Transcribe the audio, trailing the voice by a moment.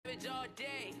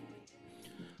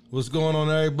What's going on,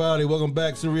 everybody? Welcome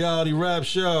back to the Reality Rap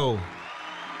Show.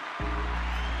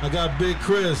 I got Big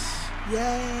Chris. Yay.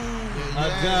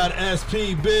 I got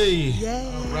SPB. Yay.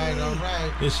 All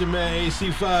right. It's your man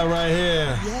AC5 right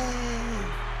here. Yay.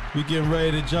 We getting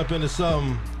ready to jump into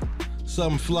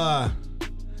something fly,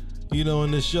 you know,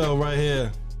 in this show right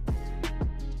here.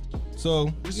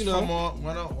 So, This you is know, from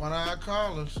one of our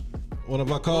callers. one of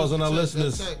our callers and our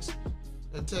listeners.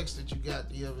 That text that you got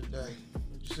the other day.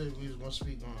 You said we was going to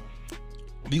speak on.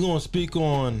 We going to speak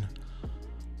on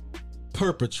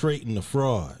perpetrating the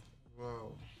fraud.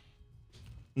 Whoa.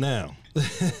 Now,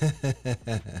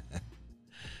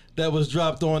 that was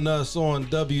dropped on us on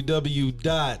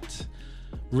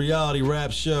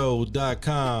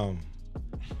www.realityrapshow.com.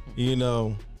 You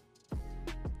know,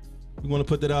 we want to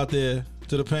put that out there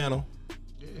to the panel.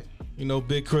 Yeah. You know,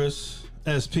 Big Chris,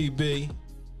 SPB,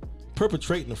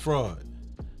 perpetrating the fraud.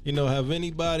 You know, have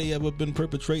anybody ever been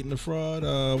perpetrating the fraud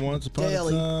once upon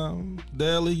Daily. a time?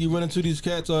 Daily, you run into these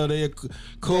cats. Are they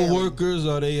co-workers?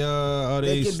 Are they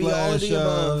They could be all of slash? the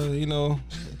above. You know,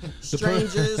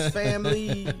 Strangers,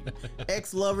 family,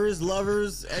 ex-lovers,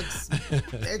 lovers,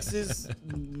 exes,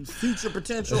 future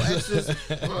potential exes.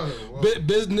 Whoa.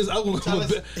 business. I will Tell go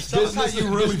us- tell us how business.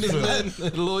 you really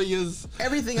businessmen, lawyers.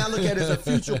 Everything I look at is a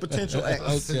future potential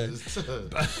ex. Okay.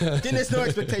 Then there's no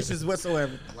expectations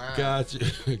whatsoever. Wow. Got you.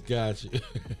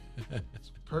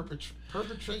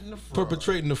 Perpetrating the fraud.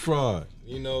 Perpetrating the fraud.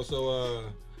 You know, so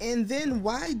And then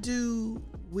why do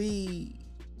we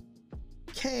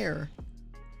care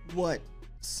what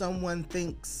someone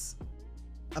thinks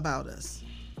about us?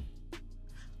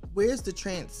 Where's the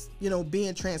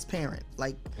being transparent?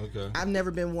 Like, okay. I've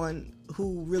never been one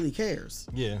who really cares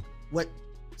Yeah. what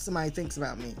somebody thinks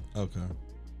about me, Okay.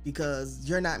 because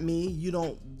you're not me. You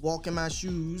don't walk in my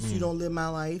shoes. You don't live my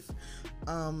life.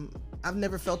 I've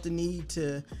never felt the need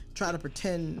to try to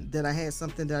pretend that I had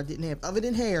something that I didn't have, other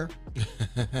than hair.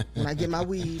 When I get my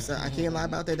weaves, I can't lie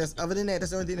about that. Other than that,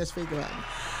 that's the only thing that's fake about me.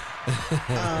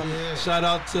 Shout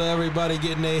out to everybody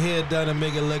getting their hair done and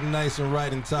make it look nice and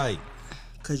right and tight.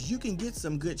 Cause you can get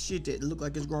some good shit that look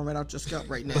like it's growing right out your scalp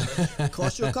right now.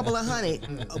 Cost you a couple of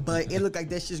 $100, but it look like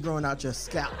that shit's growing out your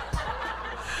scalp.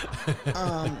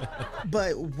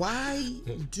 But why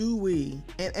do we?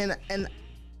 And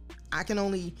I can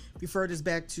only refer this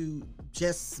back to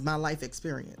just my life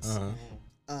experience.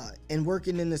 And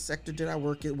working in the sector that I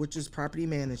work in, which is property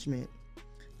management,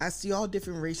 I see all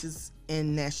different races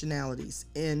and nationalities,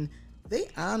 and they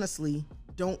honestly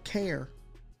don't care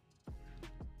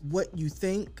what you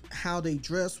think, how they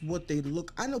dress, what they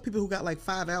look. I know people who got like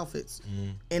 5 outfits,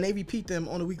 and they repeat them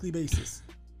on a weekly basis,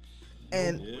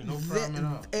 and No problem at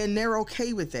all. and they're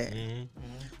okay with that.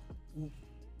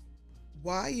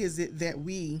 Why is it that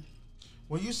we,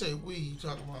 When you say we, you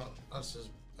talking about us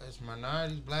as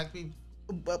minorities, black people?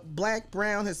 black,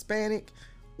 brown, Hispanic,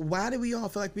 why do we all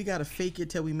feel like we gotta fake it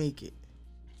till we make it?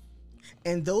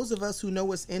 And those of us who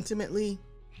know us intimately,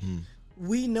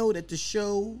 we know that the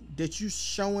show that you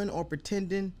showing or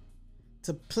pretending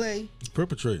to play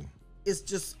Perpetrating. is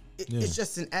just it's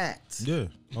just an act. Yeah.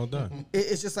 All done.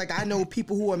 It's just like, I know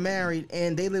people who are married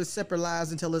and they live separate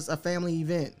lives until it's a family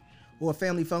event or a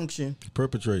family function,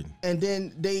 Perpetrating. and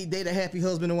then they the happy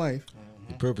husband and wife.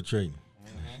 Perpetrating.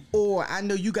 Or I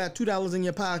know you got $2 in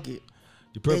your pocket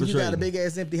You're and perpetrating. you got a big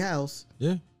ass empty house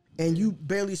Yeah. and you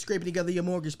barely scraping together your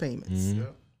mortgage payments. Yeah.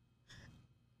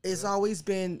 It's always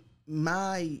been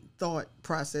my thought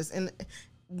process. And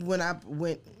when I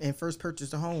went and first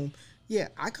purchased a home, yeah,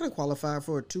 I could have qualified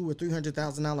for a $200,000 or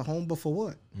 $300,000 home, but for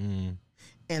what?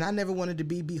 And I never wanted to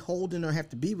be beholden or have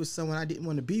to be with someone I didn't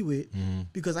want to be with,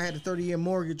 because I had a 30-year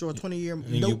mortgage or a 20-year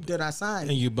note that I signed,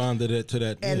 And you bonded it to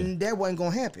that. and that wasn't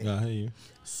gonna happen. I hear you.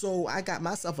 So I got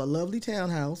myself a lovely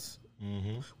townhouse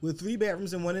with 3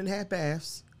 bedrooms and 1.5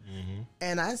 baths.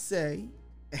 And I say,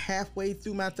 halfway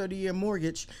through my 30-year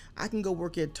mortgage, I can go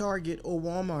work at Target or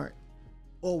Walmart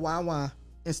or Wawa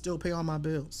and still pay all my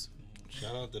bills.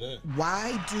 Shout out to that.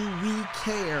 Why do we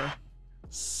care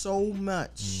so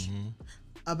much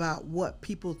about what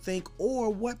people think or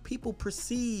what people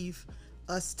perceive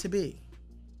us to be?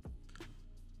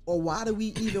 Or why do we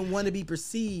even want to be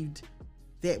perceived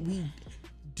that we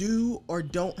do or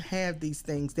don't have these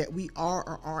things, that we are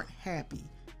or aren't happy?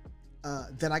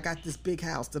 That I got this big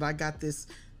house, that I got this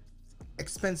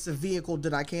expensive vehicle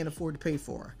that I can't afford to pay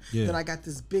for, that I got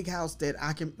this big house that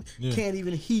I can't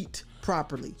even heat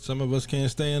properly. Some of us can't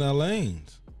stay in our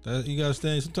lanes. You gotta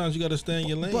stay. Sometimes you gotta stay in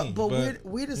your lane. But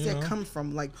where does that come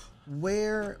from? Like,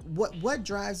 what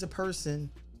drives a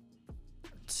person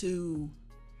to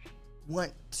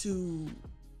want to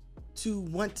to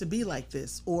want to be like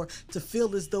this or to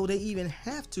feel as though they even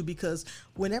have to, because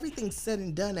when everything's said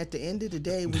and done, at the end of the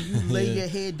day, when you lay Yeah. your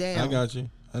head down, I got you.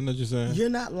 I know what you're saying. you're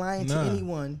not lying to Nah.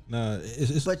 anyone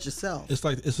It's but yourself. It's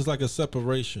just like a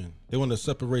separation. They want to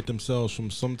separate themselves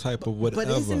from some type of whatever.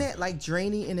 But isn't that like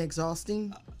draining and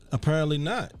exhausting? Apparently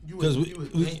not. You Because would- you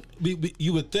would think.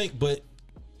 you would think, but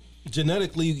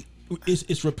genetically,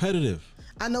 it's repetitive.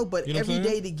 I know, but You know what I'm every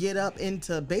day saying? to get up and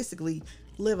to basically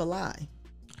live a lie.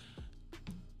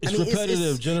 It's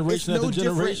repetitive, generation it's no after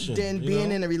generation. different than you being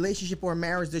know? in a relationship or a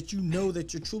marriage that you know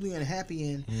that you're truly unhappy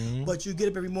in, Mm-hmm. but you get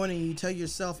up every morning and you tell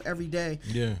yourself every day,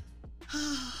 Yeah.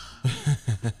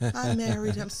 I'm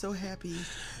married, I'm so happy.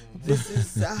 This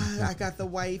is, I got the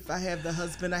wife, I have the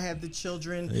husband, I have the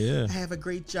children, Yeah. I have a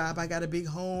great job, I got a big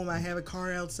home, I have a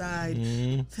car outside.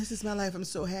 Mm-hmm. This is my life, I'm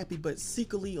so happy, but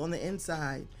secretly on the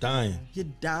inside, Dying, you're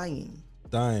dying.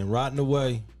 rotting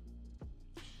away,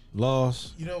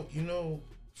 lost, You know,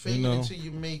 fake You know. it until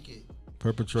you make it.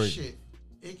 perpetrating. Shit,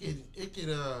 it could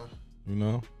You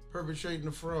know, perpetrating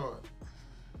the fraud.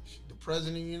 The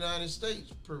president of the United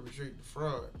States perpetrating the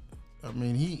fraud. I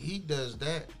mean, he does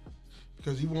that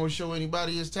because he won't show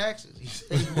anybody his taxes. He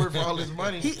said he's worth all his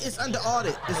money. It's under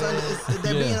audit.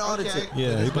 They're Yeah. being audited. Okay.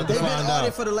 yeah, he about to They've been find audited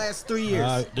out. for the last 3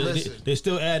 years. Listen. They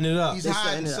still adding it up. He's They're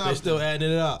hiding setting it up. They something. still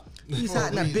adding it up. He's For a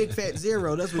hiding a reason. big fat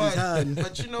zero. That's what he's hiding.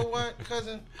 But you know what,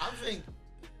 cousin? I think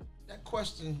that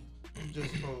question you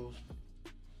just posed,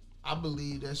 I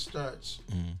believe that starts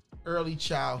early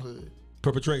childhood.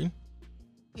 Perpetrating.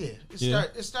 Yeah, Yeah.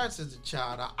 It starts as a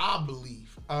child. I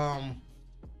believe.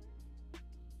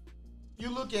 You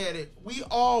look at it. We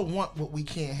all want what we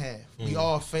can't have. We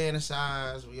all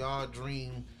fantasize. We all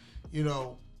dream. You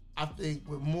know, I think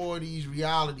with more of these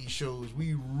reality shows,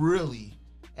 we really,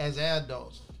 as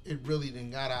adults, it really done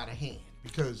got out of hand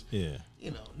because Yeah.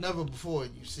 you know, never before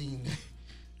you've seen,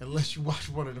 unless you watch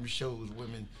one of them shows,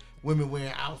 women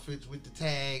wearing outfits with the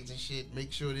tags and shit,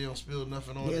 make sure they don't spill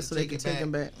nothing on Yeah, it, so they can take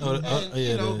them back. Oh, And,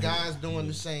 yeah, you know, the- guys doing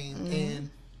the same. And,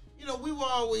 you know, we were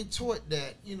always taught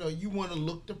that, you know, you want to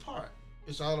look the part.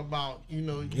 It's all about, you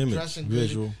know, you Image, dressing good.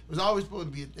 visual. It was always supposed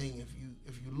to be a thing.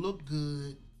 If you look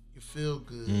good, you feel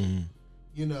good, Mhm.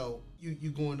 you know,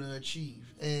 you're going to achieve.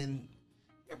 And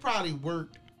it probably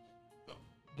worked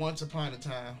once upon a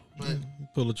time, but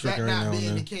Pull a that trigger every now not and being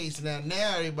the then. case now.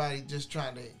 Now everybody just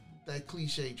trying to, that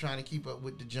cliche, trying to keep up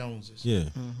with the Joneses. Yeah.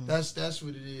 That's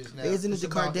what it is now. Isn't it It's the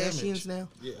about Kardashians image. now?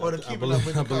 Or the I keeping believe, up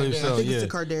with the I believe so. Kardashians. I think Yeah. it's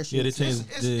the Kardashians. Yeah, they changed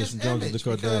It's this from Jones to the image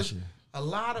because Kardashian. a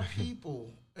lot of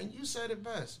people, and you said it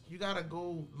best. You gotta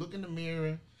go look in the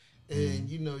mirror, and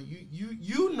you know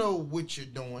you know what you're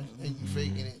doing, and you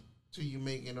faking it till you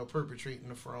making or perpetrating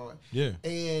a fraud. Yeah.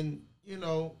 And you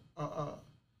know,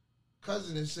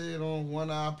 cousin has said on one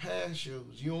of our past shows,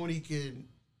 you only can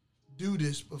do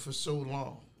this but for so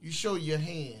long. You show your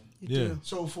hand. Yeah. do.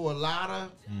 So for a lot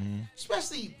of,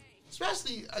 especially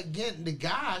again the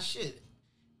guys, shit.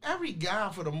 Every guy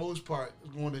for the most part is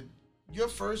going to. Your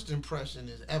first impression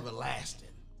is everlasting.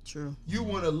 True. You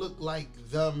want to look like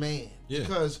the man Yeah.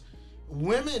 because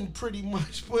women pretty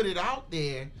much put it out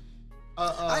there.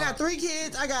 I got 3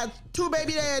 kids. I got 2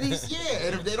 baby daddies. Yeah,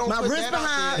 and if they don't My put wrist that out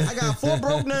behind. I there, got 4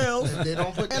 broke nails. if they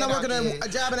don't put And that I'm out working there, a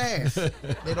job and a half.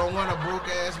 they don't want a broke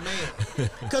ass man.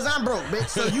 Because I'm broke, bitch.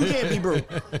 So you can't be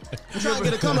broke. I'm trying to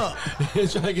get a come up. Trying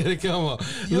to get it come up.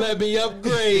 Let me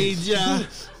upgrade ya.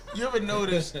 You ever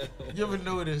notice?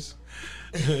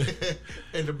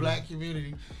 In the black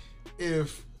community,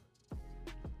 if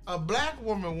a black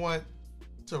woman want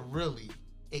to really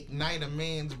ignite a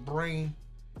man's brain,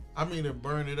 I mean to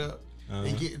burn it up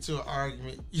and get into an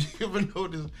argument, you ever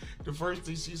notice the first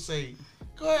thing she say,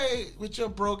 "Go ahead with your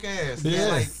broke ass." It's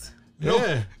Yes.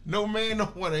 no man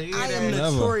don't want to hear I that. am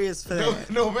Never. notorious for that.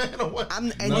 No man don't want.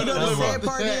 And No, you know the never. sad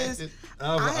part is,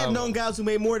 I have known guys who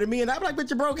made more than me, and I'm like, "But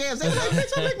you broke ass." They be like,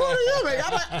 "Bitch, I make more than you make."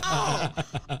 I'm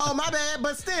like, "Oh, my bad."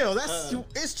 But still,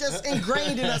 it's just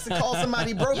ingrained in us to call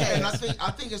somebody broke Yeah, and I ass.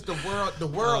 think it's the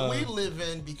world we live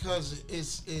in because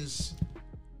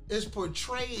it's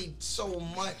portrayed so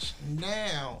much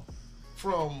now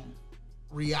from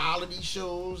reality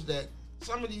shows that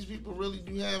some of these people really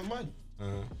do have money,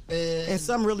 And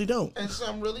some really don't. and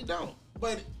some really don't.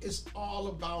 But it's all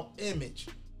about image.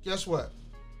 Guess what?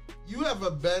 You have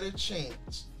a better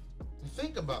chance.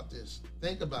 Think about this.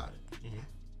 Think about it.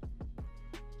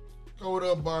 Go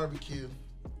to a barbecue,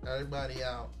 everybody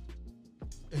out,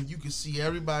 and you can see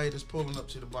everybody that's pulling up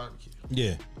to the barbecue.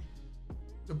 Yeah.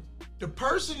 The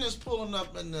person that's pulling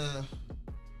up in the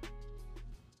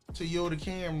Toyota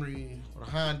Camry or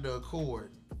Honda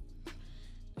Accord,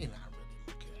 they not really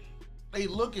looking. They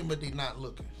looking, but they not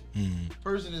looking.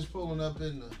 Person that's pulling up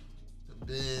in the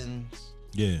Benz,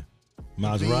 Yeah.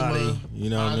 Maserati, Beamer, you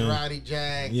know what I mean? Maserati,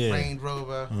 Jag, Yeah. Range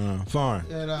Rover, Foreign.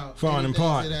 you know, Foreign anything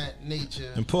import. of that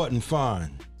nature. Important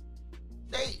foreign.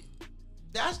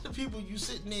 That's the people you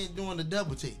sitting there doing the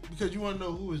double take because you want to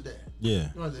know who is that. Yeah.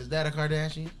 Is that a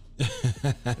Kardashian?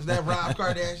 Is that Rob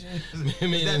Kardashian?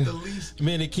 Is that the least?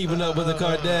 Meaning keeping up with the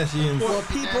Kardashians. Well,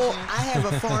 people, I have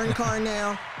a foreign car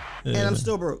now, and I'm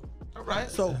still broke. All right.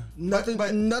 So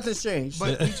nothing's changed.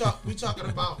 But we talking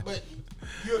about. But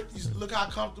you look how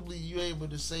comfortably you're able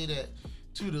to say that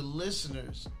to the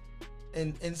listeners,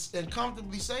 and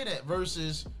comfortably say that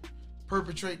versus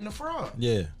perpetrating a fraud.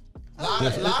 Yeah. A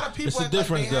lot of people It's a act like they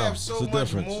difference, though. have so It's a much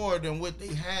difference. more than what they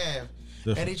have,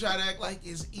 and they try to act like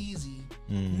it's easy,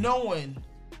 knowing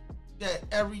that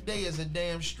every day is a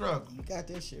damn struggle. You got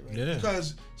that shit right. Yeah.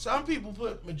 Because some people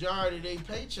put majority of their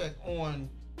paycheck on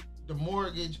the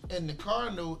mortgage and the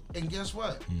car note, and guess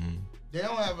what? They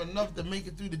don't have enough to make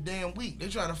it through the damn week. They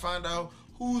trying to find out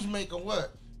who's making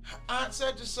what. Aunt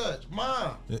such and such,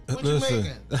 mom, what Listen. you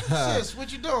making? Sis,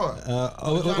 what you doing?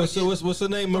 What's her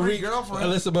name? Three Marie. girlfriends.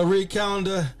 Listen, Marie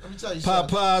Calendar. Let me tell you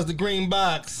something. Popeyes, the green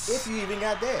box. If you even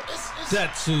got that. It's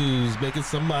Tattoos, making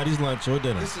somebody's lunch or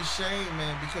dinner. It's a shame,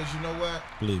 man, because you know what?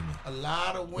 Believe me. A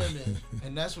lot of women,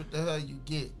 and that's what the hell you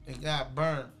get, and got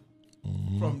burnt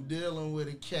from dealing with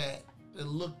a cat that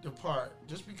looked the part.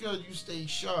 Just because you stay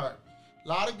sharp. A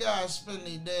lot of guys spend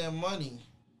their damn money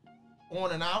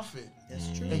on an outfit.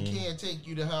 That's true. They can't take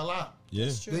you the hell out. Yeah.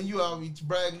 That's true. Then you always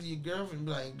bragging to your girlfriend and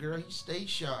be like, girl, he stay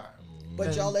sharp.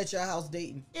 But y'all at your house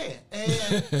dating, Yeah,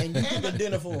 and and you cook a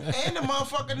dinner for him. and the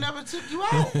motherfucker never took you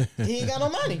out. He ain't got no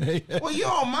money. Well, you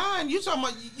don't mind. You talking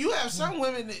about you have some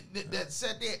women that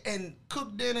sat there and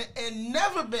cooked dinner and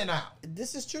never been out.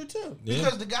 This is true too. Yeah.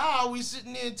 Because the guy always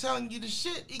sitting there telling you the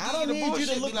shit. He I give don't the need you bullshit,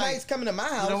 to look be like, nice coming to my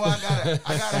house. You know what?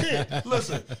 I gotta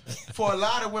listen. For a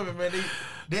lot of women, man,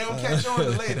 they don't catch on to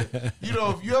later. You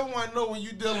know, if you ever want to know when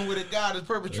you're dealing with a guy that's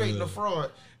perpetrating a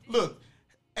fraud, look,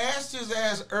 ask his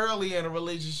ass early in a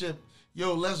relationship.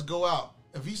 Yo, let's go out.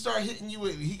 If he start hitting you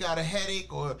with, he got a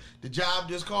headache or the job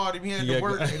just called him, he had to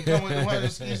work, and he come with the one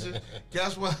excuses.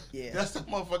 Guess what? Yeah. That's the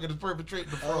motherfucker that's perpetrating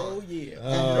the fraud. Oh yeah.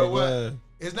 And you know what? man.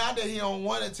 It's not that he don't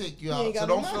want to take you He out, ain't so got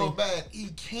no don't feel money. bad. He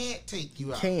can't take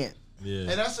you out. Can't. Yeah.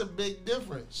 And that's a big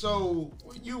difference. So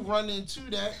when you run into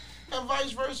that, and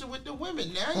vice versa with the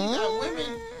women. Now you got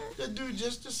women that do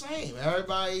just the same.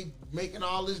 Everybody making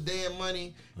all this damn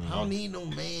money. I don't need no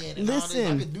man. And all this I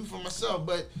Listen. can do for myself.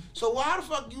 But so why the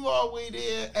fuck you always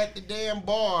there at the damn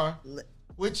bar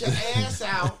with your ass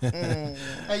out and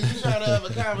you trying to have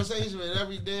a conversation with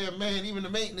every damn man, even the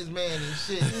maintenance man and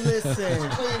shit. Listen.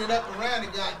 Clean it up around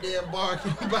the goddamn bar.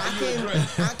 Can you buy you a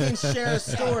drink? I can share a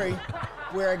story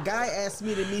where a guy asked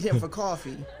me to meet him for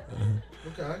coffee.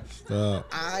 Okay.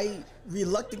 I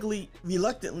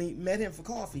reluctantly met him for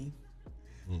coffee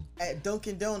at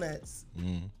Dunkin' Donuts.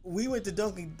 We went to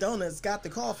Dunkin' Donuts, got the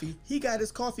coffee. He got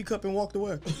his coffee cup and walked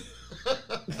away.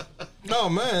 Oh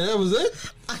man, that was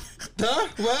it. Huh?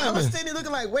 What I was happened? standing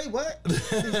looking like, wait, what?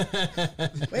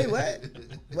 Wait, what?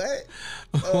 What?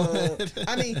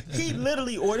 I mean, he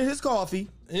literally ordered his coffee,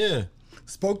 Yeah.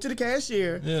 spoke to the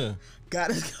cashier, Yeah.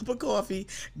 got his cup of coffee,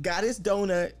 got his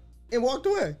donut, and walked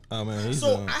away. Oh man. He's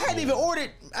So I hadn't even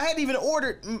ordered.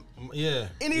 Yeah.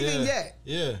 anything yeah. yet.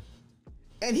 Yeah.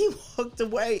 And he walked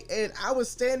away, and I was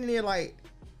standing there like,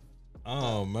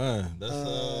 Oh man. That's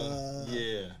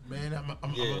yeah. Man,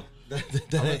 I'm Yeah. I'm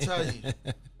gonna tell you.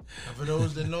 And for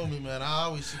those that know me, man, I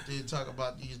always sit there and talk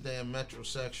about these damn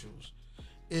metrosexuals.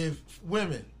 If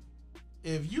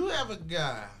you have a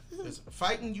guy that's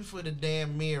fighting you for the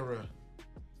damn mirror,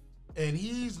 and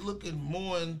he's looking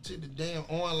more into the damn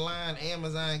online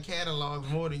Amazon catalog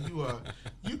more than you are,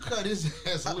 you cut his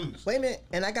ass loose. wait a minute.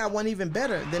 And I got one even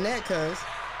better than that, cuz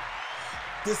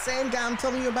the same guy I'm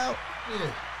telling you about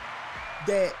Yeah.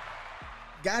 that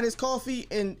got his coffee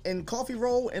and coffee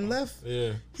roll and left,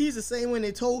 Yeah. he's the same one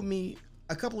that told me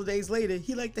a couple of days later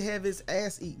he liked to have his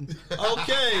ass eaten.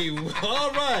 Okay. All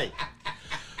right.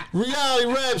 Reality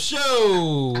rap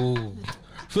show.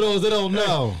 For those that don't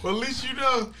know. Well, at least you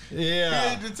know he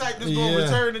Yeah. ain't the type that's gonna Yeah.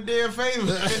 return the damn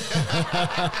favor.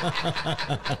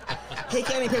 He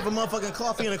can't even pay for motherfucking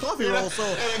coffee and a coffee roll, so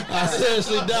I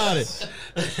seriously doubt it.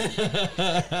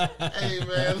 Hey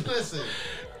man, listen.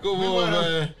 Come on,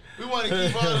 man. We want to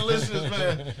keep all the listeners,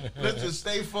 man. Let's just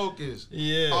stay focused.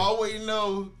 Yeah. Always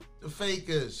know the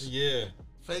fakers. Yeah.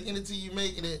 Faking it till you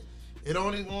making it. It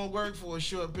only gonna work for a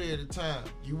short period of time.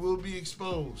 You will be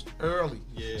exposed early.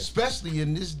 Yeah. Especially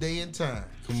in this day and time.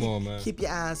 Come on, man. keep your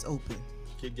eyes open.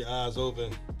 Keep your eyes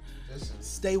open. Listen,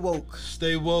 Stay woke.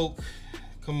 Stay woke.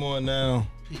 Come on now.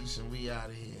 Peace, and we out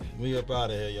of here. We up out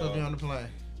of here, y'all. Put me on the plane.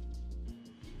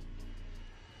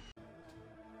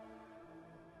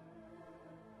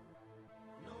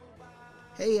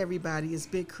 Hey everybody, it's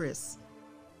Big Chris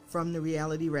from the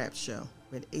Reality Rap Show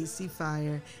with AC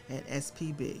Fire and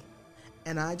SPB.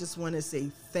 And I just want to say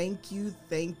thank you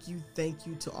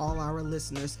to all our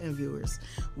listeners and viewers.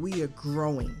 We are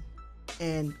growing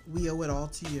and we owe it all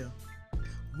to you.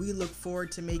 We look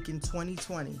forward to making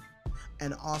 2020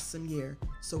 an awesome year.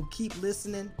 So keep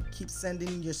listening, keep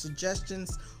sending your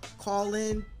suggestions, call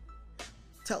in,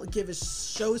 give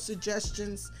us show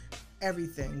suggestions,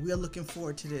 everything. We are looking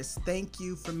forward to this. Thank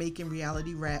you for making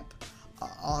Reality Rap an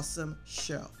awesome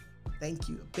show. Thank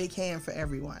you. A big hand for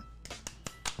everyone.